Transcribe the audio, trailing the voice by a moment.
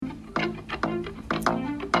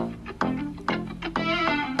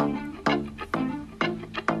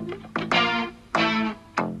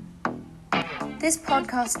This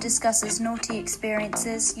podcast discusses naughty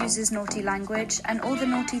experiences, uses naughty language, and all the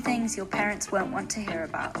naughty things your parents won't want to hear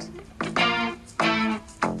about.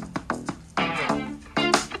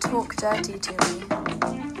 Talk dirty to me.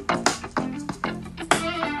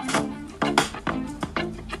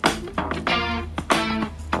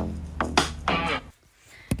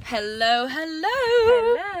 Hello.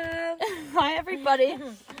 Hi, everybody.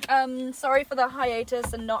 Sorry for the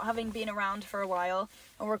hiatus and not having been around for a while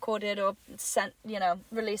or recorded or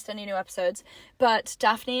released any new episodes. But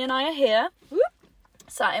Daphne and I are here. Whoop.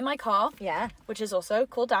 Sat in my car. Yeah. Which is also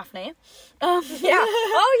called Daphne. Yeah.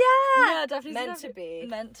 Oh, yeah. Yeah, Daphne's Meant to be.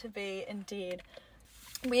 Meant to be, indeed.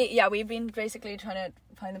 We've been basically trying to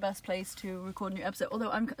find the best place to record a new episode.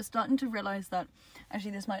 Although I'm starting to realise that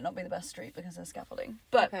actually this might not be the best street because of scaffolding.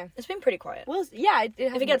 But It's been pretty quiet. Well, yeah.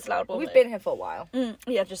 If it gets loud, we've been here for a while.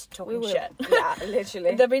 Just talking shit. Yeah,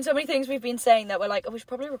 literally. There have been so many things we've been saying that we're like, oh, we should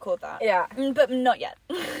probably record that. Yeah. But not yet.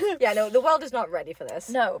 Yeah, no, the world is not ready for this.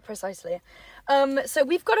 No, precisely. So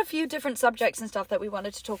we've got a few different subjects and stuff that we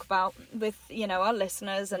wanted to talk about with, our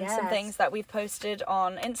listeners and some things that we've posted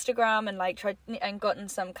on Instagram and tried and gotten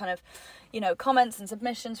some kind of, comments and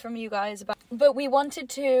submissions from you guys about. But we wanted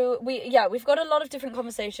to, we've got a lot of different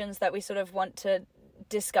conversations that we sort of want to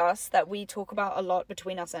discuss that we talk about a lot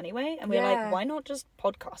between us anyway. And we're like, why not just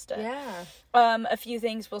podcast it? Yeah. A few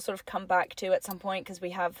things we'll sort of come back to at some point because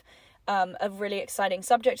we have a really exciting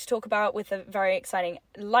subject to talk about with a very exciting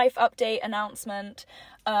life update announcement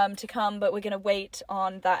to come, but we're going to wait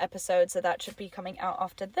on that episode, so that should be coming out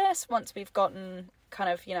after this once we've gotten kind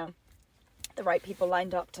of, the right people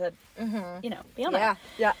lined up to, be on it.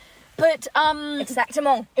 Yeah. But,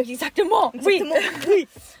 Exactement. Oui.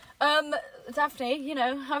 Daphne,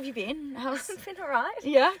 how have you been? It's been alright.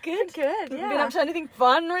 Yeah, good. Good, Have you been up to anything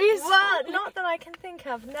fun, Reese? Well, not that I can think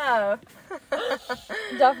of, no.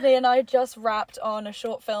 Daphne and I just wrapped on a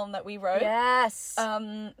short film that we wrote. Yes.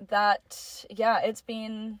 It's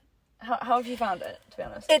been... How have you found it, to be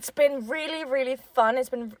honest? It's been really, really fun. It's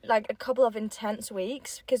been a couple of intense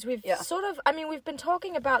weeks because we've we've been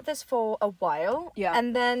talking about this for a while. Yeah.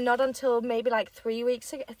 And then not until maybe 3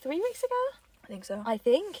 weeks ago. 3 weeks ago? I think so. I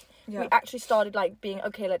think. Yeah. We actually started being,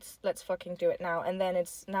 okay, let's fucking do it now. And then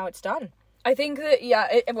it's done. I think that,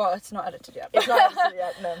 it's not edited yet. It's not edited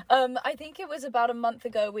yet, no. I think it was about a month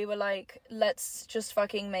ago we were like, let's just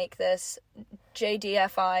fucking make this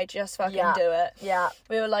JDFI, just fucking do it. Yeah.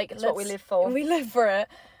 We were like, That's what we live for. We live for it.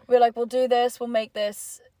 We were like, we'll do this, we'll make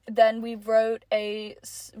this. Then we wrote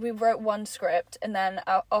one script, and then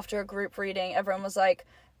after a group reading, everyone was like,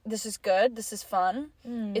 this is good, this is fun,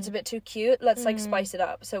 it's a bit too cute, let's spice it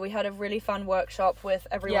up. So we had a really fun workshop with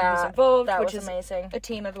everyone who's involved, which is amazing. A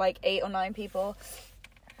team of 8 or 9 people,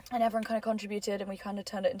 and everyone kind of contributed, and we kind of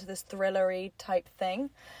turned it into this thrillery type thing.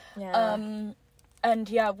 There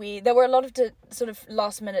were a lot of sort of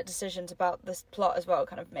last minute decisions about this plot as well,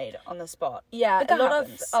 kind of made on the spot. Yeah, but a lot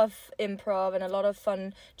happens. of improv and a lot of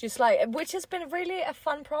fun, just which has been really a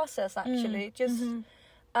fun process actually.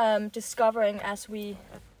 Discovering as we.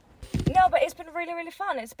 No, but it's been really, really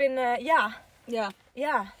fun. It's been Yeah.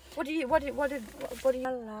 What do you?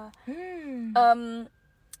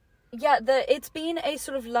 It's been a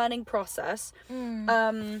sort of learning process.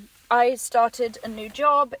 I started a new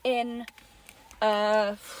job in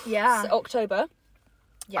October.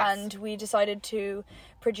 Yes. And we decided to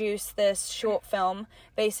produce this short film,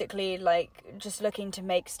 basically just looking to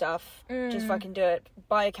make stuff, just fucking do it,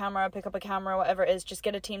 buy a camera, pick up a camera, whatever it is, just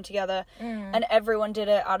get a team together, and everyone did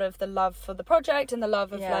it out of the love for the project and the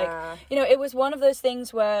love of it was one of those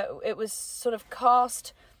things where it was sort of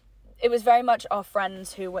cast, it was very much our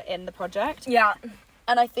friends who were in the project. Yeah.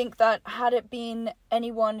 And I think that had it been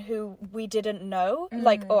anyone who we didn't know,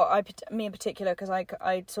 me in particular, because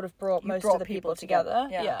I sort of brought most of the people together.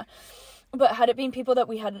 Yeah. But had it been people that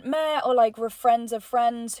we hadn't met or were friends of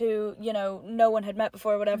friends who, no one had met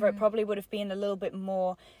before or whatever, it probably would have been a little bit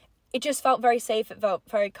more... It just felt very safe. It felt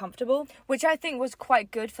very comfortable. Which I think was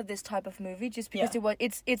quite good for this type of movie, just because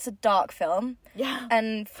it's a dark film. Yeah.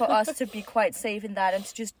 And for us to be quite safe in that and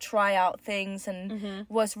to just try out things and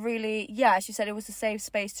was really, as you said, it was a safe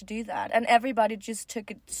space to do that. And everybody just took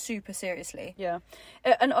it super seriously. Yeah.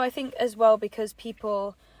 And I think as well because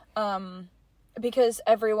people... because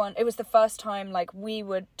everyone... It was the first time, we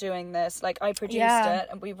were doing this. I produced it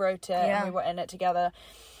and we wrote it and we were in it together.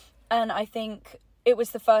 And I think... it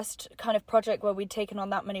was the first kind of project where we'd taken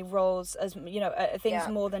on that many roles as, you know, things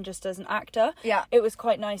more than just as an actor. Yeah. It was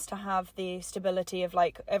quite nice to have the stability of,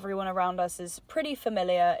 like, everyone around us is pretty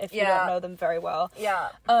familiar if you don't know them very well. Yeah.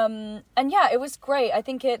 And yeah, it was great. I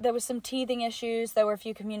think there was some teething issues, there were a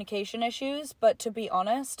few communication issues, but to be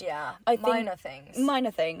honest, I think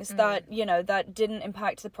minor things that, you know, that didn't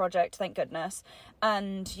impact the project, thank goodness.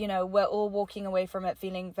 And, you know, we're all walking away from it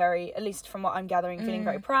feeling very, at least from what I'm gathering, feeling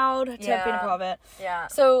very proud to have been a part of it. Yeah.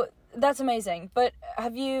 So that's amazing. But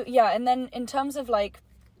have you, and then in terms of, like,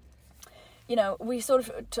 you know, we sort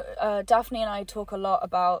of, Daphne and I talk a lot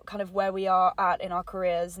about kind of where we are at in our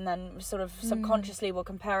careers, and then sort of subconsciously we'll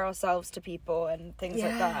compare ourselves to people and things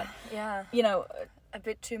like that. Yeah. You know, a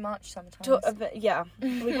bit too much sometimes.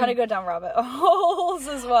 We kind of go down rabbit holes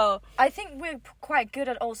as well. I think we're quite good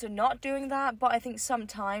at also not doing that, but I think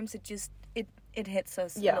sometimes it hits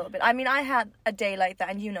us a little bit. I mean, I had a day like that,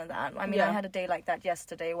 and you know that. I mean, I had a day like that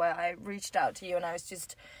yesterday where I reached out to you and I was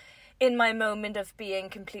just in my moment of being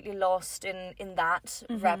completely lost in that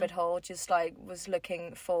rabbit hole, just like was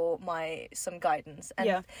looking for some guidance.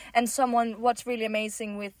 And someone, what's really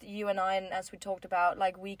amazing with you and I, and as we talked about,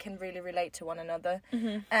 like, we can really relate to one another.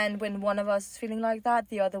 And when one of us is feeling like that,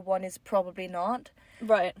 the other one is probably not.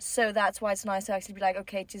 Right. So that's why it's nice to actually be like,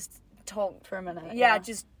 okay, just talk for a minute.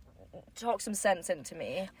 Just talk some sense into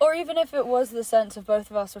me. Or even if it was the sense of both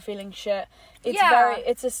of us were feeling shit,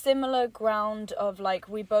 it's a similar ground of, like,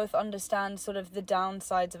 we both understand sort of the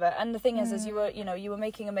downsides of it. And the thing is you were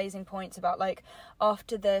making amazing points about, like,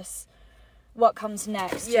 after this, what comes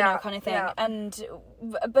next, you know, kind of thing. And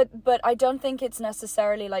but I don't think it's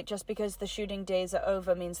necessarily, like, just because the shooting days are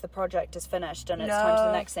over means the project is finished and it's time to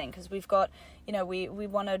the next thing, because we've got, you know, we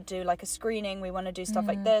want to do, like, a screening, we want to do stuff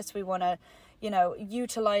like this, we want to, you know,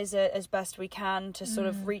 utilize it as best we can to sort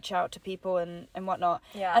of reach out to people and whatnot.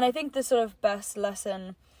 And I think the sort of best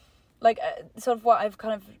lesson, like, sort of what I've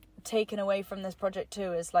kind of taken away from this project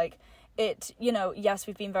too is, like, it, you know, yes,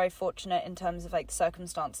 we've been very fortunate in terms of, like, the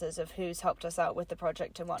circumstances of who's helped us out with the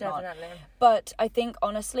project and whatnot. Definitely. But I think,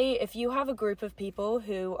 honestly, if you have a group of people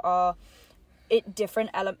who are different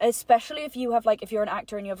elements, especially if you have, like, if you're an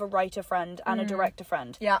actor and you have a writer friend and a director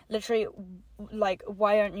friend, literally, like,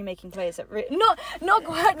 why aren't you making plays that not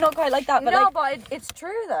quite like that, but but it's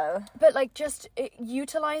true though. But, like, just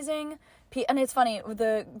utilizing and it's funny,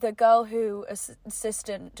 the girl who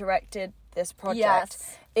assistant directed this project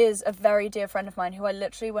is a very dear friend of mine who I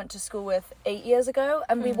literally went to school with 8 years ago,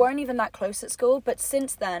 and we weren't even that close at school, but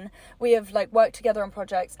since then we have, like, worked together on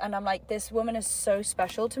projects, and I'm like, this woman is so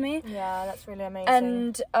special to me. Yeah, that's really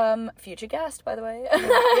amazing. And future guest, by the way.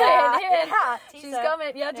 She's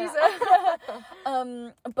coming. Teaser.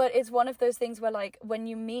 But it's one of those things where, like, when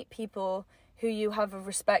you meet people who you have a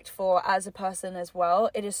respect for as a person as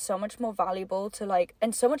well, it is so much more valuable to, like,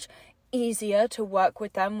 and so much easier to work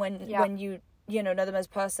with them when you know them as a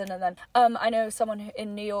person. And then I know someone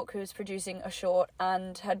in New York who's producing a short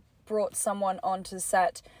and had brought someone onto the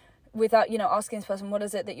set without, you know, asking this person, what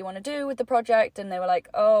is it that you want to do with the project? And they were like,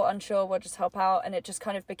 oh, unsure, we'll just help out. And it just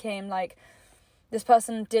kind of became like, this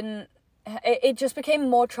person it just became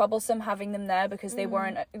more troublesome having them there because they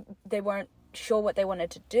weren't sure what they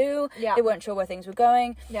wanted to do. They weren't sure where things were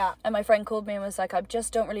going. And my friend called me and was like, I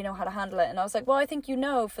just don't really know how to handle it. And I was like, well, I think, you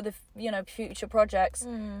know, for the, you know, future projects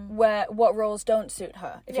what roles don't suit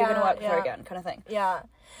her if you're going to work with her again, kind of thing.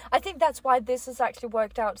 I think that's why this has actually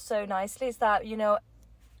worked out so nicely, is that, you know,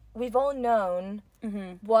 we've all known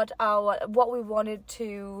what we wanted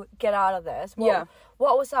to get out of this.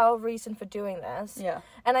 What was our reason for doing this?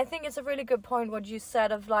 And I think it's a really good point what you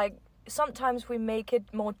said of, like, sometimes we make it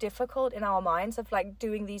more difficult in our minds of, like,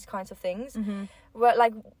 doing these kinds of things. Where,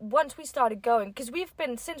 like, once we started going, because we've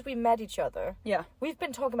been, since we met each other, we've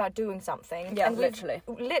been talking about doing something. And literally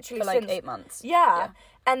for like 8 months.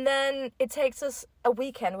 And then it takes us a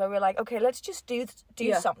weekend where we're like, okay, let's just do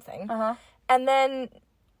something. And then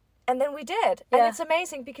we did. And it's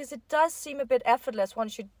amazing because it does seem a bit effortless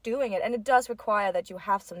once you're doing it. And it does require that you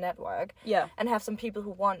have some network. And have some people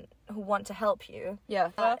who want to help you.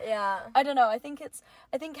 I don't know. I think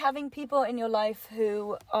having people in your life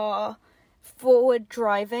who are forward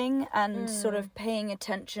driving and sort of paying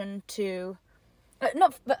attention to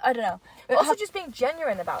but I don't know. But also just being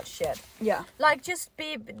genuine about shit. Like,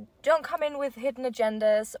 don't come in with hidden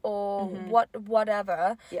agendas or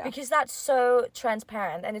whatever. Because that's so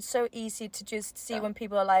transparent and it's so easy to just see when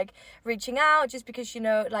people are, like, reaching out just because, you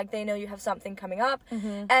know, like, they know you have something coming up.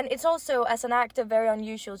 And it's also, as an actor, very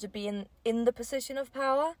unusual to be in the position of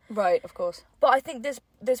power. Right, of course. But I think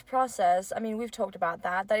this process, I mean, we've talked about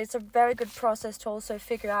that it's a very good process to also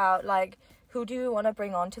figure out, like, who do we want to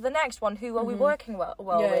bring on to the next one? Who are we working well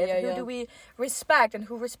with? Who do we respect and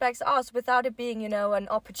who respects us without it being, an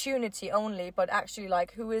opportunity only, but actually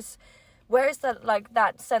like where is that like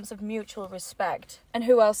that sense of mutual respect? And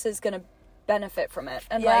who else is going to benefit from it?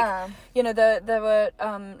 And there were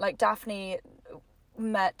like Daphne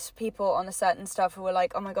met people on the set and stuff who were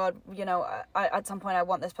like, oh my god, I at some point I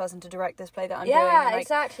want this person to direct this play that I'm doing. Yeah,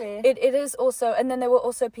 exactly. It is also, and then there were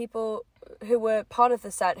also people who were part of the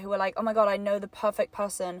set who were like, oh my god, I know the perfect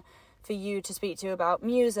person for you to speak to about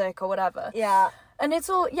music or whatever. Yeah. And it's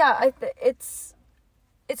all, it's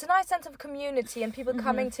a nice sense of community and people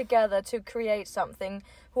coming together to create something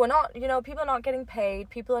who are not, people are not getting paid,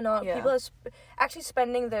 people are actually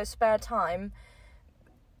spending their spare time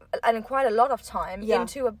and quite a lot of time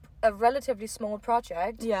into a relatively small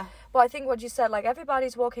project. Yeah. But I think what you said, like,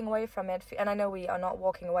 everybody's walking away from it, and I know we are not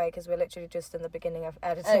walking away because we're literally just in the beginning of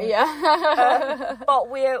editing. But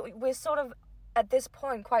we're sort of at this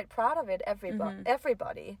point quite proud of it.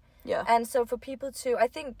 Everybody. Yeah. And so for people to, I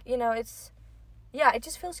think it's. Yeah, it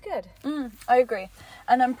just feels good. I agree,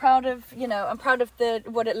 and I'm proud of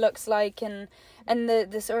what it looks like and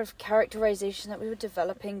the sort of characterization that we were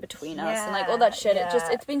developing between us and like all that shit. Yeah.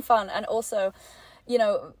 It's been fun, and also,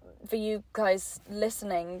 for you guys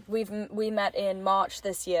listening, we met in March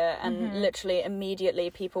this year, and literally immediately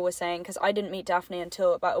people were saying, because I didn't meet Daphne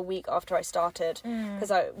until about a week after I started,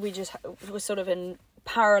 because we just were sort of in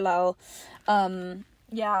parallel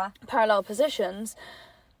positions.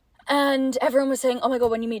 And everyone was saying, oh my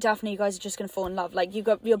god, when you meet Daphne, you guys are just going to fall in love. Like,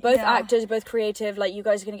 you're both actors, both creative, like, you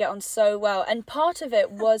guys are going to get on so well. And part of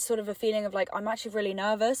it was sort of a feeling of, like, I'm actually really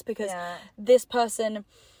nervous because this person...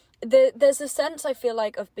 There's a sense, I feel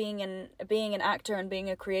like, of being an actor and being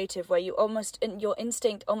a creative where you your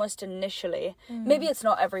instinct almost initially... Maybe it's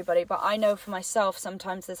not everybody, but I know for myself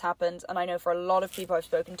sometimes this happens, and I know for a lot of people I've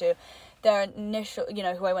spoken to, their initial...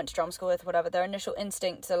 who I went to drama school with, whatever, their initial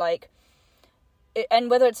instincts are, like... And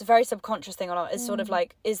whether it's a very subconscious thing or not, it's sort of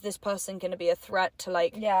like, is this person going to be a threat to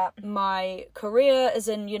like my career? As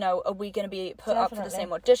in, are we going to be put up for the same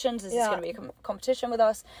auditions? Is this going to be a competition with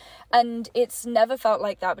us? And it's never felt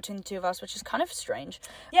like that between the two of us, which is kind of strange.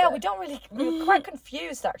 Yeah, we don't really. We're quite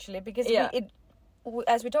confused actually because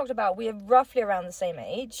as we talked about, we are roughly around the same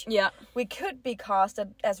age. Yeah, we could be cast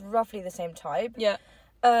as roughly the same type. Yeah.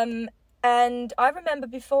 And I remember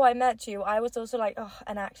before I met you, I was also like, oh,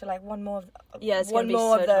 an actor, like one more of those.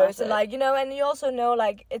 Dramatic. Like, and you also know,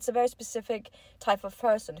 like, it's a very specific type of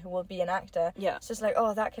person who will be an actor. Yeah. It's just like,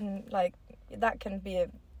 oh, that can be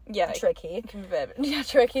tricky.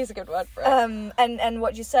 Tricky is a good word for it. And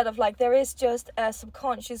what you said of, like, there is just a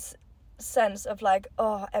subconscious sense of, like,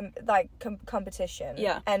 competition.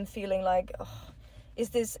 Yeah. And feeling like, oh, is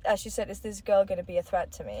this, as you said, is this girl going to be a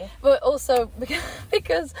threat to me? But also,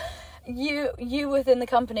 because... You within the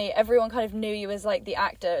company, everyone kind of knew you as like the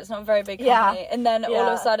actor. It's not a very big company, and then all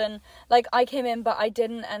of a sudden, like, I came in, but I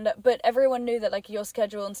didn't end up. But everyone knew that like your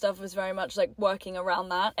schedule and stuff was very much like working around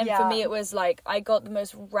that. And for me, it was like I got the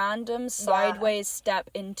most random sideways step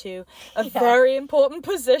into a very important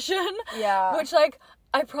position. Yeah, which like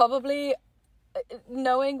I probably.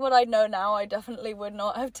 Knowing what I know now, I definitely would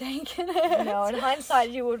not have taken it. No, in hindsight,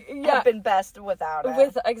 you would have been best without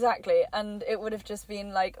it. Exactly, and it would have just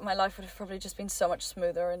been like my life would have probably just been so much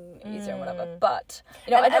smoother and easier and whatever. But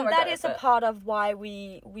I don't regret that is a part of why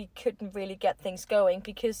we couldn't really get things going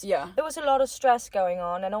because there was a lot of stress going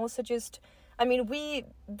on, and also just. I mean, we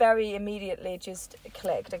very immediately just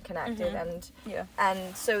clicked and connected,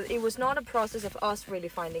 and so it was not a process of us really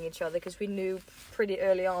finding each other because we knew pretty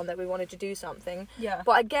early on that we wanted to do something. Yeah.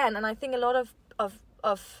 But again, and I think a lot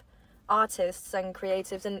of artists and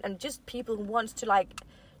creatives and just people who want to like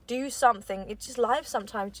do something, it's just life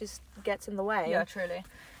sometimes just gets in the way. Yeah, truly.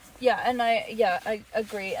 Yeah, and I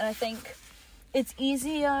agree, and I think. It's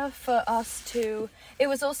easier for us to... It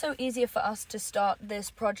was also easier for us to start this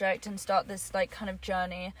project and start this, like, kind of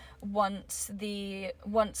journey once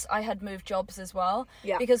I had moved jobs as well.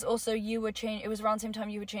 Yeah. Because also you were it was around the same time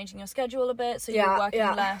you were changing your schedule a bit, so you were working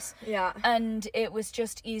less. Yeah. And it was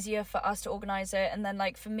just easier for us to organise it, and then,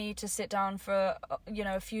 like, for me to sit down for,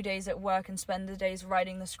 a few days at work and spend the days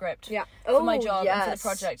writing the script for my job and for the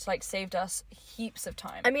project, like, saved us heaps of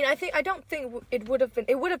time. I mean, I don't think it would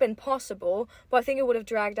have been possible... But I think it would have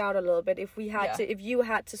dragged out a little bit if we had to, if you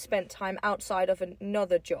had to spend time outside of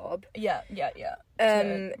another job. Yeah.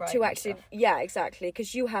 To actually, exactly,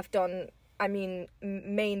 because you have done, I mean,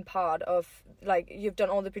 main part of, like, you've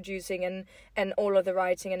done all the producing and all of the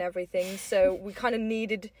writing and everything. So we kind of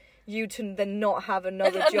needed you to then not have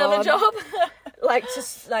another job. Like,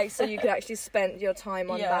 just like so you could actually spend your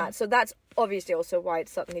time on that. So that's obviously also why it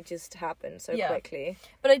suddenly just happened so quickly.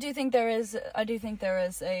 But I do think there is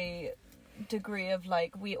a degree of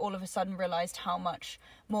like, we all of a sudden realized how much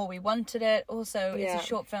more we wanted it. Also, it's a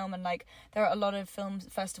short film, and like there are a lot of film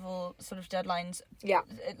festival sort of deadlines,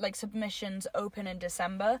 like submissions open in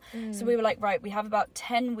December. So we were like, right, we have about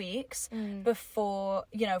 10 weeks before,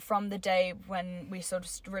 you know, from the day when we sort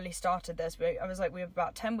of really started this. I was like, we have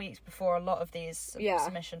about 10 weeks before a lot of these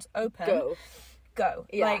submissions open. Go.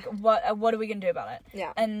 Like, what are we gonna do about it?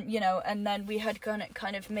 And you know, and then we had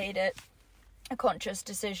kind of made it a conscious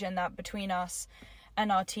decision that between us and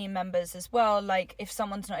our team members as well, like if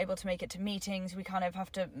someone's not able to make it to meetings, we kind of have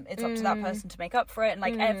to, it's up to that person to make up for it. And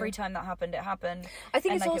like every time that happened, it happened. I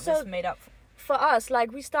think and, it's like, also it was made up for us,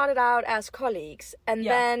 like we started out as colleagues, and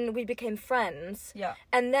then we became friends.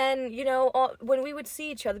 And then, you know, when we would see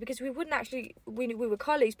each other, because we wouldn't actually, we were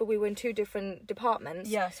colleagues, but we were in 2 different departments.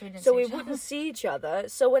 So we wouldn't see each other.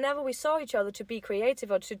 So whenever we saw each other to be creative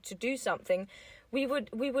or to do something, we would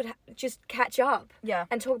just catch up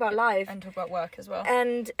and talk about life and talk about work as well,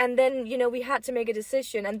 and then, you know, we had to make a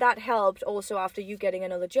decision, and that helped also after you getting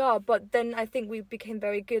another job. But then I think we became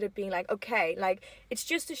very good at being like, okay, like it's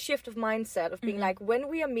just a shift of mindset of being like, when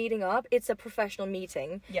we are meeting up, it's a professional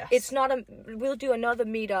meeting. It's not we'll do another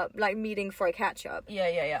meeting for a catch up.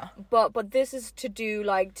 But this is to do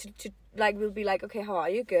like to like, we'll be like, okay, how are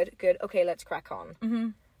you? Good, okay, let's crack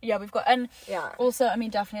on. Yeah, we've got, and also, I mean,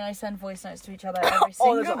 Daphne and I send voice notes to each other every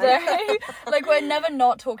single day. Like, we're never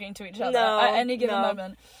not talking to each other at any given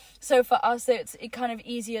moment. So for us, it's kind of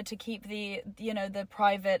easier to keep the, you know, the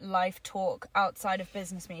private life talk outside of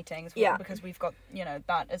business meetings. Because we've got, you know,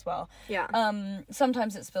 that as well.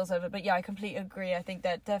 Sometimes it spills over, but I completely agree. I think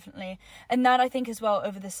that definitely, and that I think as well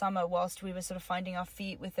over the summer, whilst we were sort of finding our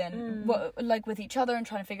feet within, like with each other and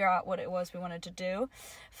trying to figure out what it was we wanted to do,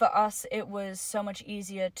 for us, it was so much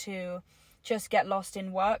easier to just get lost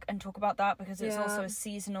in work and talk about that, because it's also a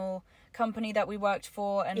seasonal company that we worked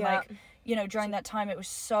for, and like, you know, during that time it was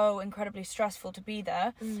so incredibly stressful to be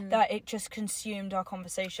there that it just consumed our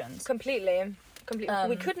conversations completely.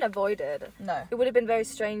 We couldn't avoid it. No, it would have been very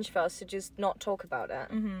strange for us to just not talk about it.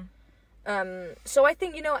 So I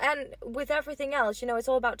think, you know, and with everything else, you know, it's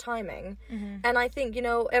all about timing. And I think, you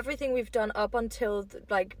know, everything we've done up until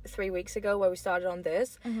like 3 weeks ago where we started on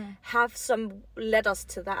this have led us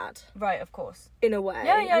to that. Right, of course. In a way.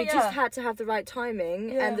 We just had to have the right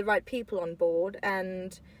timing and the right people on board,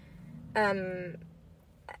 and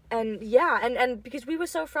because we were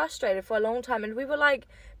so frustrated for a long time, and we were like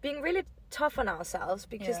being really tough on ourselves,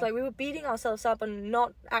 because like we were beating ourselves up and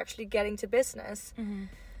not actually getting to business.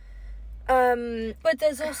 But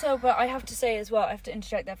there's also, but I have to say as well, I have to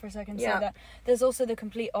interject there for a second, so that there's also the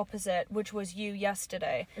complete opposite, which was you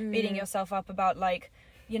yesterday beating yourself up about, like,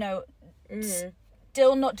 you know,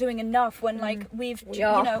 still not doing enough when like we've you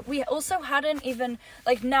know, we also hadn't even,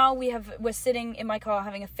 like, now we're sitting in my car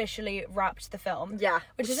having officially wrapped the film,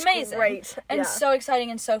 which is amazing, great, and so exciting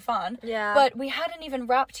and so fun, but we hadn't even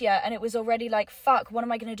wrapped yet, and it was already like, fuck, what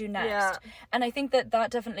am I gonna do next? And I think that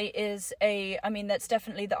definitely is that's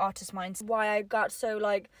definitely the artist mindset. Why I got so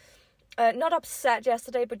like not upset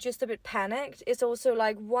yesterday, but just a bit panicked, is also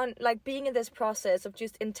like being in this process of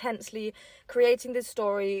just intensely creating this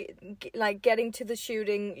story, like getting to the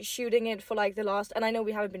shooting it for like the last, and I know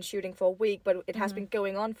we haven't been shooting for a week, but it has been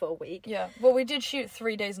going on for a week. Well, we did shoot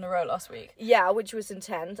 3 days in a row last week, which was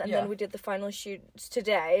intense, and then we did the final shoots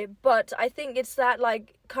today. But I think it's that,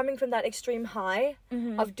 like, coming from that extreme high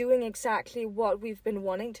of doing exactly what we've been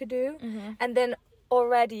wanting to do, and then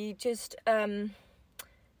already just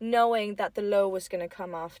knowing that the low was going to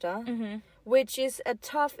come after, which is a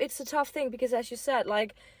tough thing, because as you said,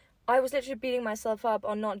 like, I was literally beating myself up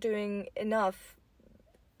on not doing enough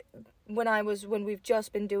when we've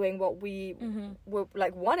just been doing what we were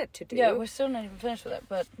like wanted to do. We're still not even finished with it,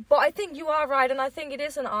 but I think you are right, and I think it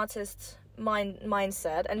is an artist's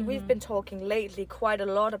mindset, and we've been talking lately quite a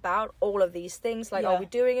lot about all of these things, like, are we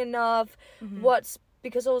doing enough,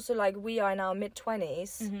 because also, like, we are in our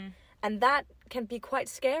mid-20s, and that can be quite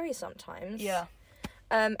scary sometimes.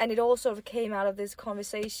 And it all sort of came out of this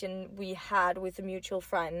conversation we had with a mutual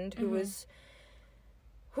friend who was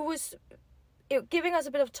giving us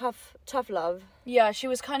a bit of tough love. She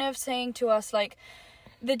was kind of saying to us, like,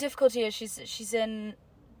 the difficulty is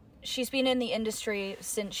she's been in the industry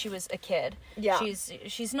since she was a kid.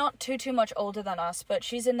 She's not too much older than us, but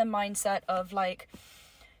she's in the mindset of, like,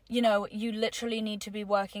 you know, you literally need to be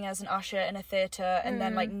working as an usher in a theatre, and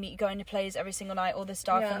then, like, going to plays every single night, all this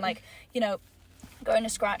stuff, and, like, you know, going to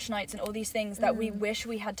scratch nights and all these things that we wish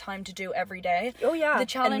we had time to do every day. Oh yeah, the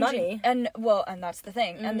challenging and money. And that's the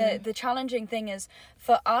thing. And the challenging thing is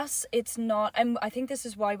for us, it's not. And I think this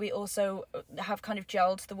is why we also have kind of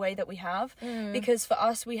gelled the way that we have, because for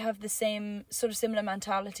us we have the same sort of similar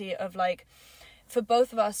mentality of like, for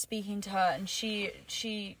both of us speaking to her, and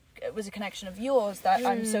she was a connection of yours that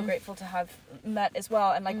I'm so grateful to have met as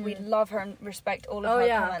well, and like we love her and respect all of her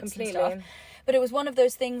comments completely. And stuff. But it was one of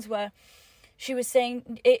those things where she was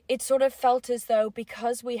saying it sort of felt as though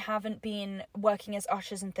because we haven't been working as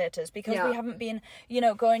ushers in theatres, because we haven't been, you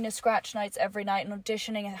know, going to scratch nights every night and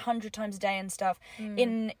auditioning 100 times a day and stuff,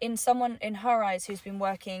 in someone, in her eyes, who's been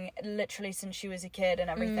working literally since she was a kid and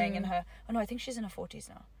everything, and her, oh no, I think she's in her 40s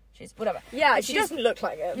now. She's whatever. Yeah, she doesn't look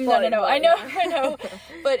like it. No, I know.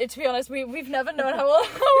 But to be honest, we've never known how old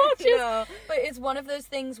she is. No. But it's one of those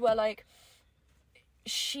things where like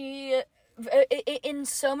she, in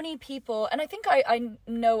so many people, and I think I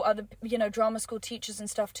know other, you know, drama school teachers and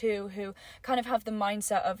stuff too, who kind of have the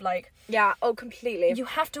mindset of like, completely, you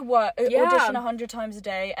have to work, audition 100 times a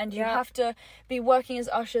day, and you have to be working as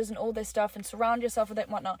ushers and all this stuff and surround yourself with it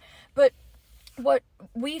and whatnot. But what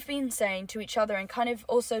we've been saying to each other, and kind of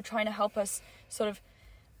also trying to help us sort of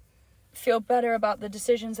feel better about the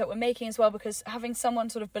decisions that we're making as well, because having someone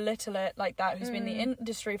sort of belittle it like that, who's been in the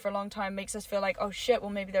industry for a long time, makes us feel like, oh shit, well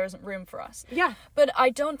maybe there isn't room for us. Yeah. But I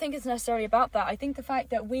don't think it's necessarily about that. I think the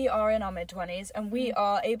fact that we are in our mid-20s and we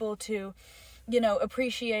are able to, you know,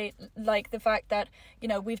 appreciate like the fact that, you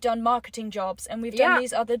know, we've done marketing jobs and we've done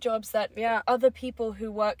these other jobs that other people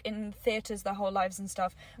who work in theatres their whole lives and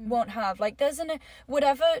stuff won't have. Like there's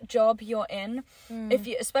whatever job you're in, if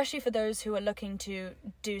you, especially for those who are looking to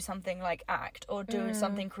do something like act or do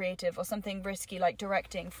something creative or something risky like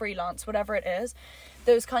directing, freelance, whatever it is,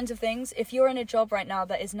 those kinds of things, if you're in a job right now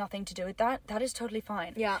that is nothing to do with that, that is totally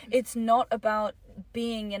fine. Yeah. It's not about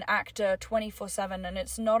being an actor 24/7, and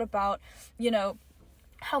it's not about, you know,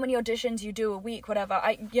 how many auditions you do a week, whatever.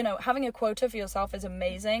 You know, having a quota for yourself is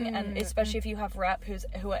amazing, and especially if you have rep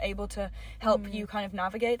who are able to help you kind of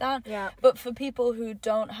navigate that. Yeah. But for people who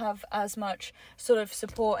don't have as much sort of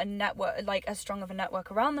support and network, like as strong of a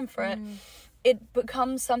network around them for it, it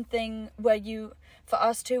becomes something where you, for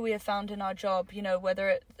us too, we have found in our job, you know,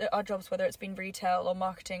 whether it's been retail or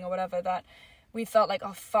marketing or whatever, that we felt like,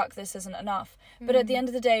 oh fuck, this isn't enough. But at the end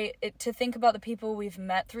of the day, to think about the people we've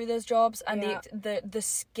met through those jobs and the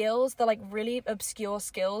skills, the like really obscure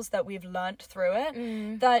skills that we've learnt through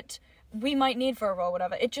it, that we might need for a role,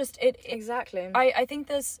 whatever. Exactly. I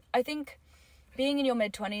think being in your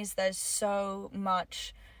mid-20s, there's so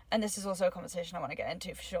much, and this is also a conversation I want to get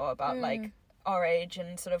into for sure, about like our age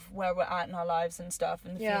and sort of where we're at in our lives and stuff,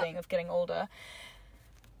 and the feeling of getting older.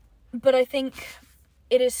 But I think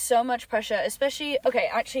it is so much pressure, especially, okay,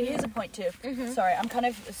 actually here's a point too. Sorry, I'm kind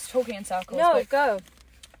of talking in circles. No, go.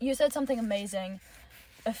 You said something amazing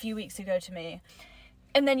a few weeks ago to me,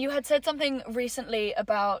 and then you had said something recently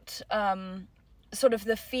about sort of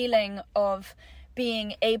the feeling of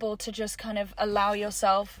being able to just kind of allow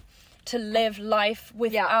yourself to live life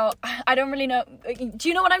without, I don't really know, do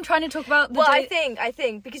you know what I'm trying to talk about? I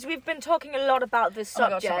think because we've been talking a lot about this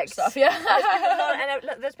subject. Oh my God, stuff, yeah.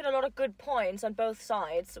 There's been a lot of good points on both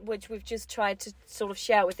sides, which we've just tried to sort of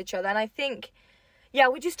share with each other. And I think,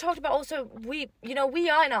 we just talked about also, we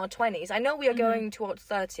are in our 20s. I know we are going towards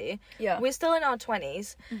 30. Yeah. We're still in our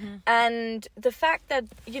 20s. And the fact that,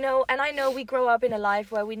 you know, and I know we grow up in a life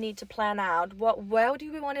where we need to plan out where do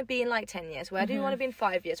we want to be in like 10 years? Where do we want to be in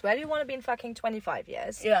 5 years? Where do we want to be in fucking 25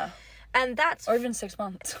 years? Yeah. And that's... Or even 6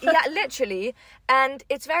 months. Yeah, literally. And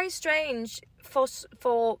it's very strange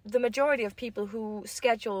for the majority of people who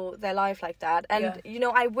schedule their life like that. And, you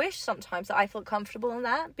know, I wish sometimes that I feel comfortable in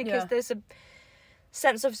that, because there's a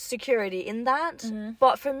sense of security in that.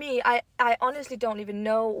 But for me, I honestly don't even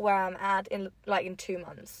know where I'm at in 2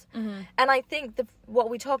 months. And I think what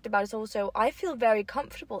we talked about is also, I feel very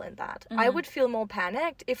comfortable in that. I would feel more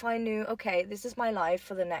panicked if I knew, okay, this is my life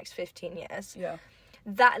for the next 15 years. Yeah.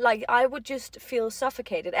 That, like, I would just feel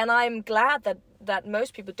suffocated. And I'm glad that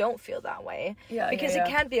most people don't feel that way. Because it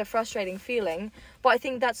can be a frustrating feeling. But I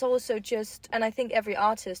think that's also just, and I think every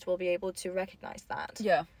artist will be able to recognize that.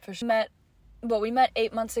 Yeah, for sure. We met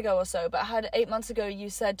 8 months ago or so, but had 8 months ago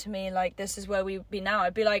you said to me, like, this is where we'd be now,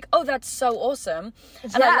 I'd be like, oh, that's so awesome.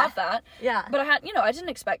 And I love that. Yeah. But I didn't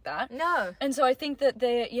expect that. No. And so I think that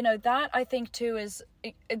that I think too is,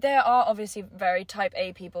 there are obviously very type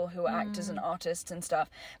A people who are actors and artists and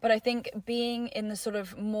stuff, but I think being in the sort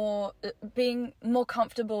of being more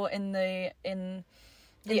comfortable in the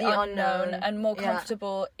unknown and more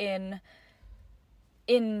comfortable in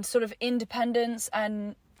sort of independence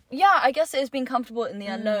and I guess it is being comfortable in the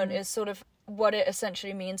unknown is sort of what it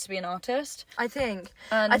essentially means to be an artist. I think.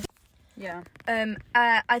 And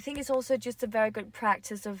I think it's also just a very good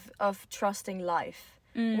practice of trusting life,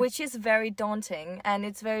 which is very daunting, and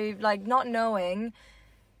it's very like not knowing.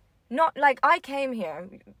 Not like I came here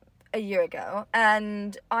a year ago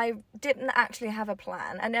and I didn't actually have a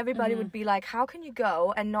plan, and everybody would be like, how can you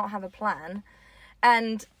go and not have a plan?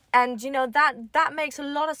 And you know, that makes a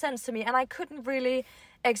lot of sense to me, and I couldn't really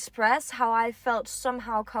express how I felt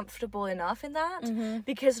somehow comfortable enough in that,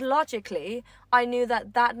 because logically I knew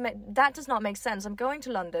that does not make sense. I'm going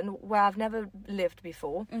to London where I've never lived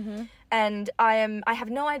before, and I have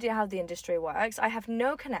no idea how the industry works. I have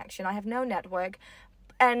no connection, I have no network,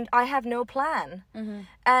 and I have no plan.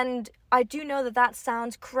 And I do know that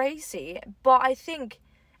sounds crazy, but I think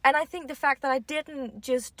the fact that I didn't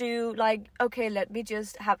just do like, okay, let me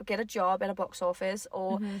just get a job at a box office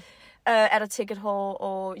or at a ticket hall,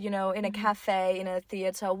 or, you know, in a cafe, in a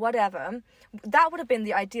theater, whatever, that would have been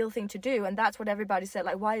the ideal thing to do. And that's what everybody said,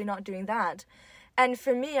 like, why are you not doing that? And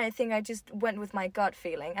for me, I think I just went with my gut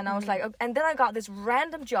feeling, and I was like, and then I got this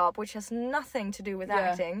random job which has nothing to do with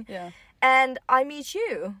acting. And I meet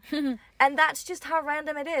you. And that's just how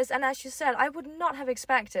random it is. And as you said, I would not have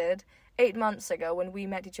expected 8 months ago when we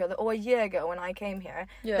met each other, or a year ago when I came here,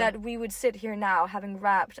 that we would sit here now having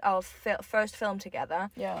wrapped our first film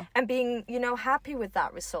together, and being, you know, happy with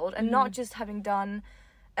that result, and not just having done,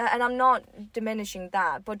 and I'm not diminishing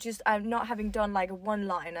that, but just I'm not having done like a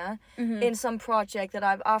one-liner in some project that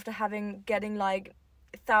I've, after getting like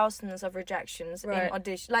thousands of rejections in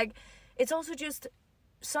audition. Like, it's also just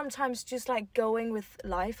sometimes just like going with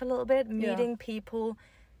life a little bit, meeting people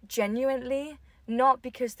genuinely, not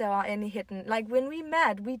because there are any hidden, like when we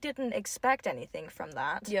met, we didn't expect anything from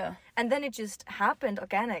that, and then it just happened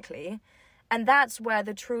organically, and that's where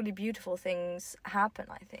the truly beautiful things happen,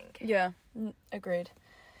 I think. Agreed.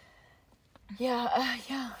 I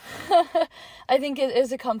think it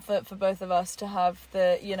is a comfort for both of us to have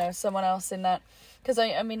the, you know, someone else in that, because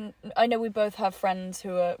I mean, I know we both have friends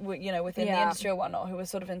who are, you know, within the industry or whatnot, who are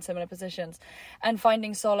sort of in similar positions, and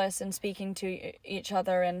finding solace and speaking to each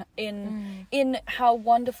other, and in how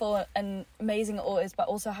wonderful and amazing it all is, but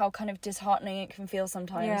also how kind of disheartening it can feel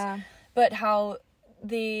sometimes, but how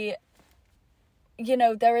you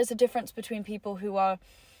know, there is a difference between people who are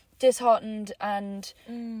disheartened and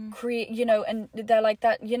you know, and they're like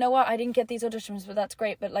that, you know what, I didn't get these auditions, but that's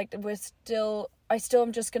great, but like I still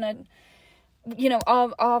am just gonna, you know,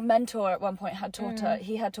 our mentor at one point had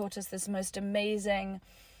taught us this most amazing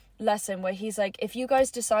lesson where he's like, if you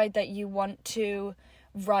guys decide that you want to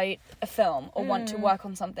write a film or want to work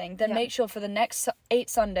on something, then make sure for the next 8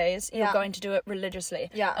 Sundays you're going to do it religiously.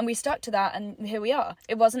 And we stuck to that, and here we are.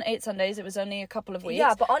 It wasn't 8 Sundays, it was only a couple of weeks,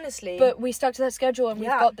 but honestly, but we stuck to that schedule, and we've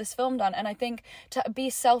got this film done. And I think to be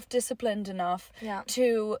self-disciplined enough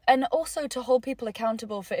to, and also to hold people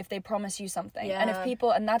accountable for if they promise you something, and if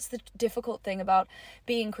people, and that's the difficult thing about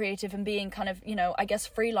being creative and being kind of, you know, I guess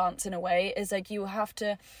freelance in a way, is like you have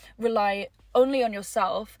to rely only on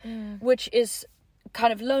yourself, which is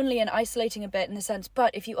kind of lonely and isolating a bit in the sense,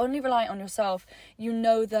 but if you only rely on yourself, you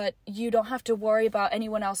know that you don't have to worry about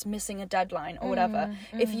anyone else missing a deadline or whatever.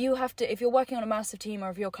 If you're working on a massive team, or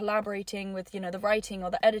if you're collaborating with, you know, the writing or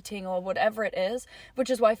the editing or whatever it is, which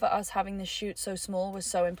is why for us having this shoot so small was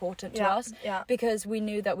so important to us, because we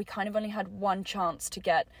knew that we kind of only had one chance to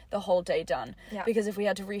get the whole day done, because if we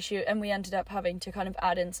had to reshoot, and we ended up having to kind of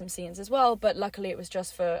add in some scenes as well, but luckily it was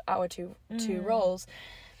just for our two roles.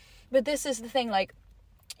 But this is the thing, like,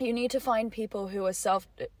 you need to find people who are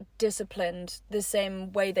self-disciplined the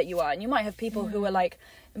same way that you are. And you might have people who are like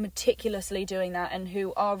meticulously doing that, and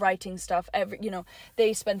who are writing stuff every, you know,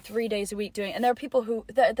 they spend 3 days a week doing, and there are people who,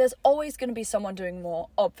 there's always going to be someone doing more,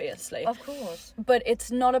 obviously. Of course. But it's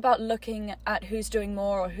not about looking at who's doing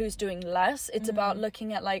more or who's doing less. It's about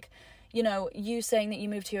looking at, like, you know, you saying that you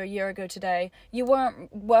moved here a year ago today, you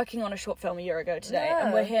weren't working on a short film a year ago today,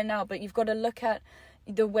 and we're here now, but you've got to look at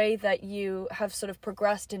the way that you have sort of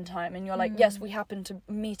progressed in time, and you're like, yes, we happened to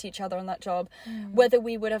meet each other on that job, whether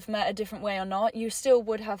we would have met a different way or not, you still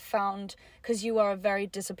would have found, because you are a very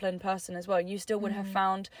disciplined person as well, you still would have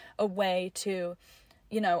found a way to,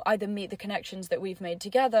 you know, either meet the connections that we've made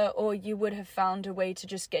together, or you would have found a way to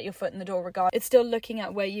just get your foot in the door regardless. It's still looking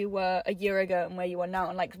at where you were a year ago and where you are now,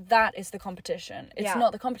 and like that is the competition. It's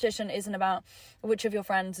not, the competition isn't about which of your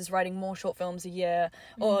friends is writing more short films a year,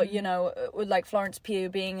 or you know, like Florence Pugh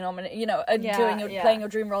being nominated, you know, playing your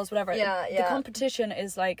dream roles, whatever. The competition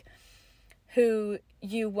is like who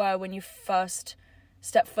you were when you first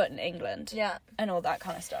step foot in England. Yeah. And all that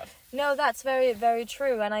kind of stuff. No, that's very, very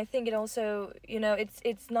true. And I think it also, you know,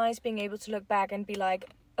 it's nice being able to look back and be like,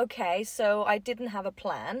 okay, so I didn't have a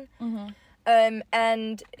plan.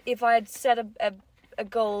 And if I had set a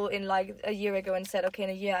goal in like a year ago and said, okay, in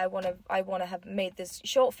a year I want to have made this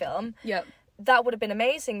short film. Yeah. That would have been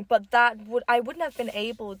amazing, but I wouldn't have been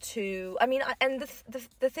able to. I mean, and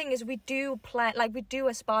the thing is, we do plan, like we do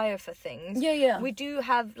aspire for things. Yeah. We do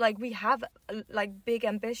have like big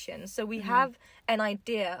ambitions, so we have an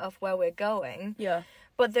idea of where we're going. Yeah.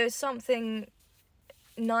 But there's something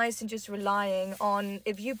nice in just relying on,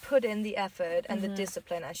 if you put in the effort and the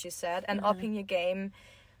discipline, as you said, and upping your game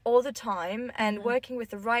all the time and working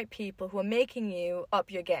with the right people who are making you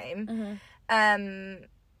up your game.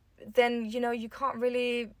 Then, you know, you can't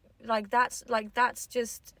really, that's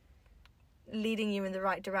just leading you in the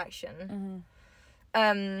right direction.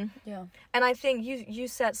 Yeah. And I think you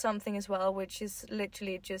said something as well, which is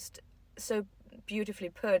literally just so beautifully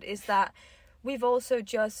put, is that we've also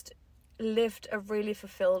just lived a really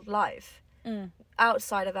fulfilled life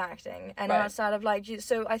outside of acting and outside of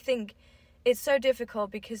so I think it's so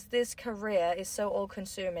difficult because this career is so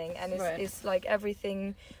all-consuming, and it's like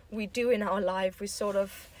everything we do in our life, we sort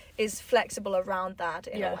of is flexible around that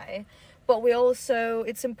in a way. But we also,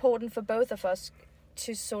 it's important for both of us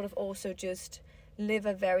to sort of also just live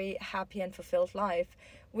a very happy and fulfilled life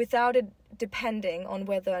without it depending on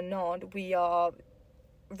whether or not we are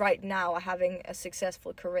right now having a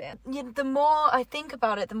successful career. Yeah, the more I think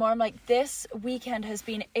about it, the more I'm like, this weekend has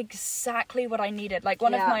been exactly what I needed. Like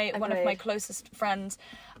one of my closest friends,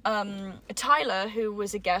 Tyler, who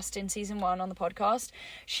was a guest in season 1 on the podcast,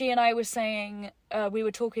 she and I were saying, we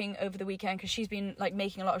were talking over the weekend because she's been like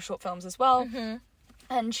making a lot of short films as well.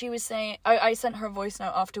 And she was saying, I sent her a voice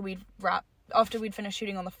note after we'd finished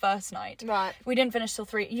shooting on the first night. Right. We didn't finish till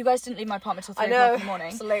 3. You guys didn't leave my apartment till 3 o'clock in the morning.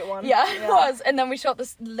 It's a late one. Yeah, it was. And then we shot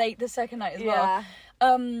this late the second night as well.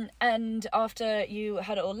 Yeah. And after you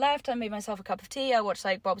had it all left, I made myself a cup of tea. I watched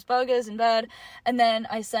like Bob's Burgers in bed. And then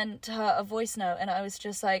I sent her a voice note and I was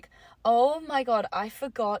just like, oh my God, I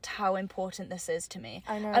forgot how important this is to me.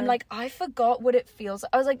 I know. I'm like, I forgot what it feels.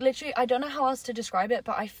 I was like, literally, I don't know how else to describe it,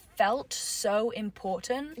 but I felt so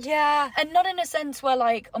important. Yeah. And not in a sense where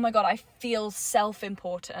like, oh my God, I feel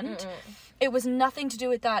self-important. It was nothing to do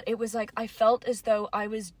with that. It was like, I felt as though I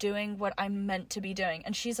was doing what I'm meant to be doing.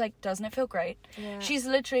 And she's like, doesn't it feel great? Yeah. She's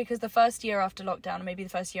literally, because the first year after lockdown, maybe the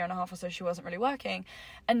first year and a half or so, she wasn't really working.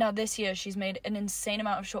 And now this year she's made an insane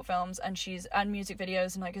amount of short films and music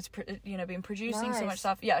videos and like it's, been producing so much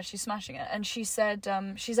stuff. Yeah, she's smashing it. And she said,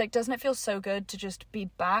 she's like, doesn't it feel so good to just be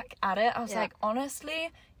back at it? I was like, honestly,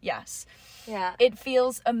 yes. Yeah. It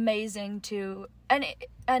feels amazing to,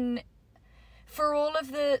 and for all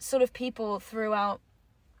of the sort of people throughout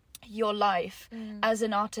your life as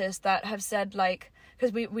an artist that have said like,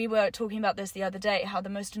 because we were talking about this the other day, how the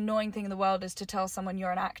most annoying thing in the world is to tell someone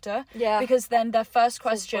you're an actor. Yeah. Because then their first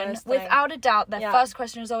question, without a doubt, first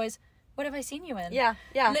question is always, what have I seen you in? Yeah.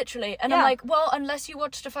 Literally. And I'm like, well, unless you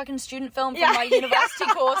watched a fucking student film from my university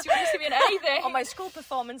course, you wouldn't see me in anything. Or my school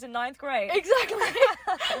performance in 9th grade. Exactly.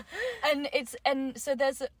 and so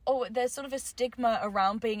there's sort of a stigma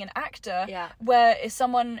around being an actor where if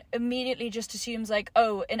someone immediately just assumes like,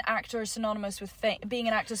 oh, an actor is synonymous with being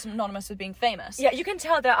an actor is synonymous with being famous. Yeah, you can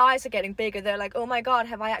tell their eyes are getting bigger. They're like, oh my God,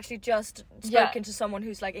 have I actually just spoken to someone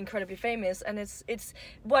who's like incredibly famous? And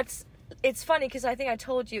it's funny because I think I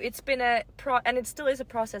told you it's been and it still is a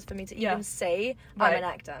process for me to even say I'm an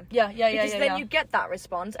actor. Because then you get that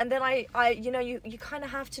response, and then I you kind of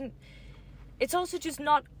have to. It's also just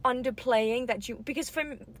not underplaying that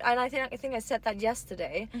I think I said that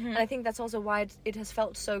yesterday, and I think that's also why it has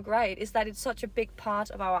felt so great. Is that it's such a big part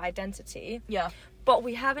of our identity. Yeah. But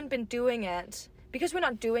we haven't been doing it because we're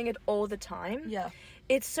not doing it all the time. Yeah.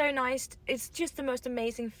 It's so nice. It's just the most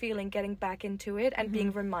amazing feeling getting back into it and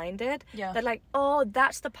being reminded that like, oh,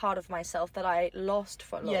 that's the part of myself that I lost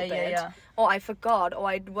for a little bit, or I forgot, or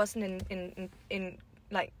I wasn't in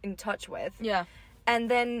touch with. Yeah.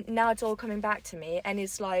 And then now it's all coming back to me, and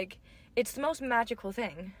it's like, it's the most magical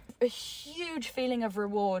thing. A huge feeling of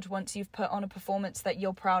reward once you've put on a performance that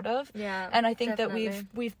you're proud of. Yeah. And I think that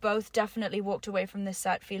we've both definitely walked away from this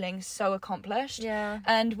set feeling so accomplished. Yeah.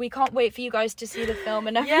 And we can't wait for you guys to see the film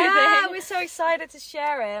and everything. Yeah, we're so excited to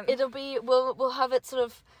share it. It'll be we'll have it sort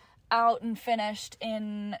of out and finished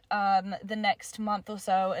in the next month or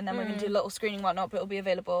so, and then we're going to do a little screening and whatnot, but it'll be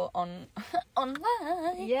available on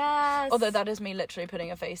online. Yes. Although that is me literally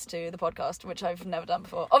putting a face to the podcast, which I've never done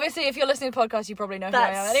before. Obviously, if you're listening to the podcast, you probably know who I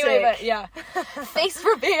am anyway, sick. but yeah. Face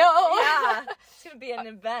reveal! Yeah. It's going to be an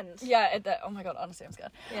event. Yeah, oh my god, honestly, I'm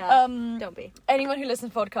scared. Yeah. Don't be. Anyone who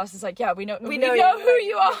listens to podcasts is like, yeah, we know who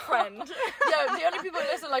you are. Friend. Yeah, the only people who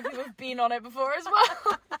listen, like, people who've been on it before as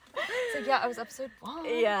well. So yeah, I was episode 1.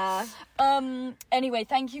 Yeah. Anyway,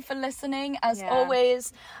 thank you for listening. As Yeah.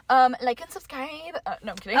 always, like and subscribe.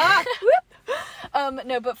 No, I'm kidding.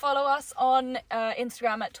 No, but follow us on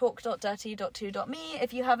Instagram at talk.dirty.2.me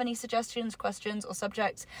if you have any suggestions, questions, or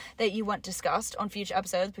subjects that you want discussed on future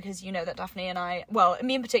episodes, because you know that Daphne and I, well,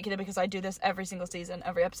 me in particular, because I do this every single season,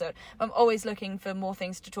 every episode, I'm always looking for more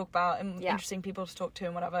things to talk about and interesting people to talk to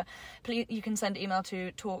and whatever. Please, you can send email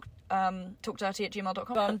to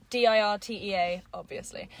talkdirty@gmail.com. DIRTEA,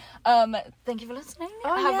 obviously. Thank you for listening.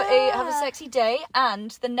 Have a sexy day,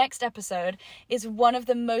 and the next episode is one of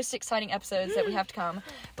the most exciting episodes that we have to come.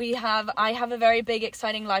 I have a very big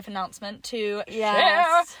exciting life announcement to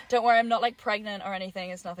share. Don't worry, I'm not like pregnant or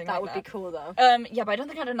anything. It's nothing like that. That would be cool though. Yeah, but I don't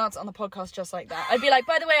think I'd announce it on the podcast just like that. I'd be like,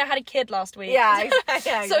 by the way, I had a kid last week. Yeah,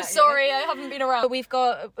 exactly. So sorry, I haven't been around. We've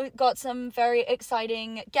got some very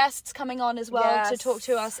exciting guests coming on as well to talk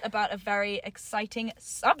to us about a very exciting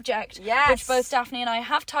subject, which both Daphne and I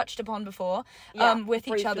have touched upon before, with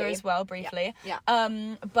each other as well, briefly.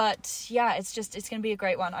 But yeah, it's going to be a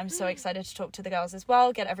great one. I'm so excited to talk to the girls as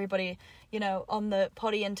well, get everybody, on the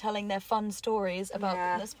potty and telling their fun stories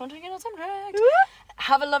about this particular subject.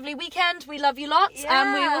 Have a lovely weekend. We love you lots,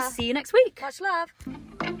 and we will see you next week. Much love.